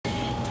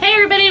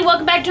everybody,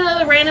 welcome back to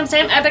another Random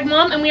Sam Epic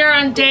Mom, and we are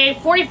on day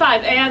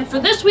 45, and for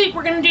this week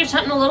we're going to do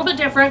something a little bit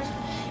different.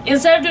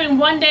 Instead of doing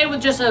one day with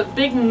just a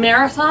big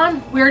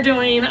marathon, we're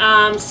doing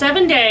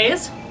 7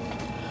 days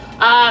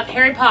of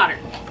Harry Potter.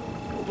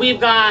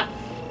 We've got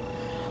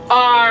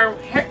our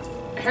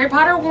Harry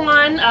Potter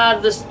 1,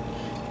 the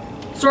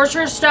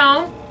Sorcerer's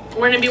Stone.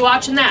 We're going to be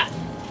watching that.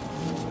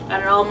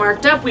 Got it all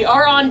marked up. We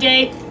are on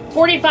day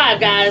 45,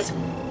 guys.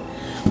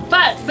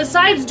 But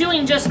besides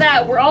doing just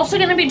that, we're also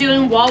going to be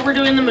doing, while we're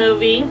doing the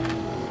movie,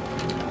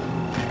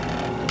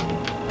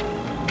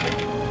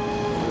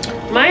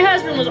 my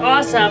husband was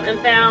awesome and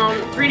found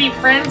 3D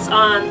prints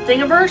on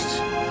Thingiverse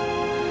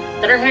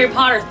that are Harry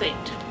Potter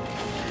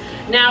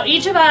themed. Now,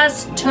 each of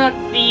us took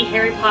the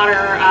Harry Potter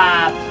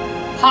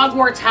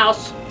Hogwarts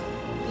house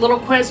little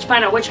quiz to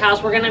find out which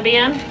house we're going to be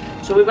in.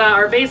 So we've got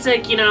our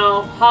basic, you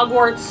know,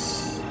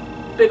 Hogwarts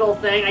big old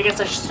thing. I guess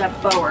I should step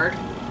forward.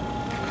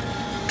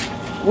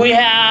 We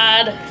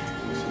had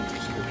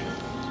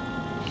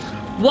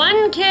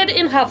one kid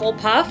in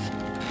Hufflepuff.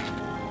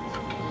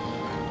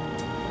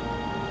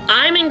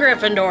 I'm in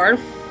Gryffindor.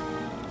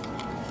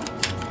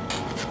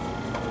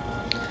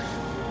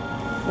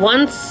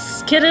 One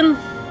kid in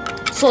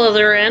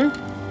Slytherin.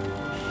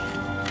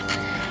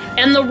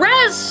 And the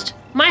rest,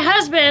 my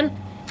husband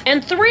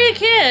and 3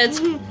 kids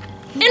in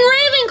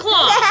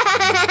Ravenclaw.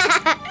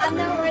 I'm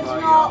the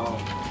original.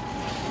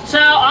 So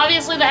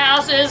obviously the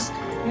house is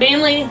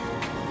mainly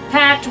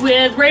packed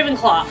with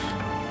Ravenclaw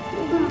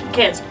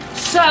kids.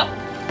 So,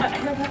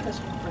 I got this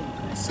one for you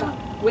guys. Stop.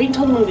 Wait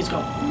until the movie's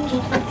going.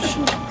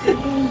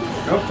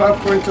 No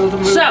popcorn till the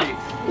movie. So,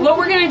 what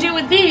we're going to do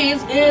with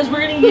these is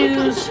we're going to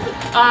use,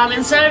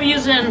 instead of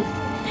using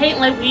paint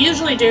like we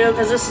usually do,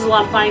 because this is a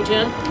lot of fine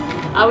tune,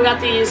 we got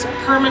these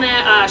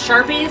permanent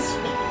Sharpies,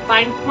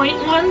 fine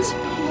point ones.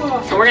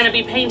 So we're going to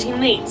be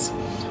painting these.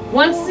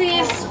 Once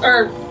these,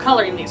 or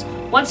coloring these.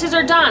 Once these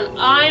are done,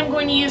 I'm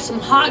going to use some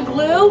hot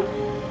glue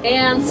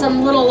and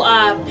some little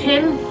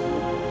pin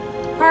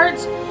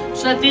parts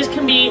so that these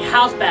can be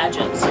house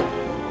badges.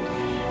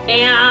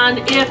 And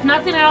if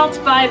nothing else,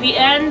 by the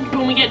end,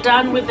 when we get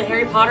done with the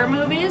Harry Potter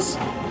movies,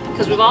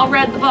 because we've all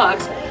read the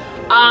books,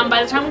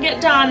 by the time we get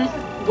done,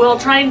 we'll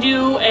try and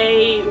do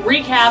a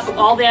recap of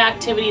all the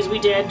activities we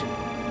did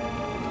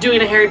doing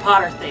a Harry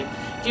Potter theme.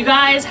 If you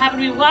guys happen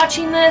to be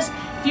watching this,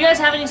 if you guys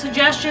have any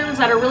suggestions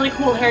that are really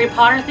cool Harry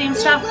Potter themed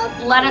stuff,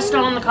 let us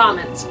know in the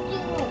comments.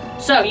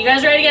 So, you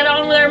guys ready to get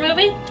on with our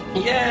movie?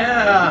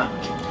 Yeah!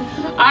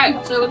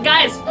 Alright, so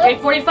guys, day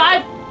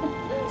 45,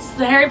 it's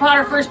the Harry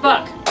Potter first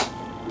book.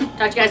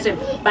 Talk to you guys soon.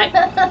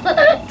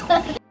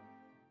 Bye.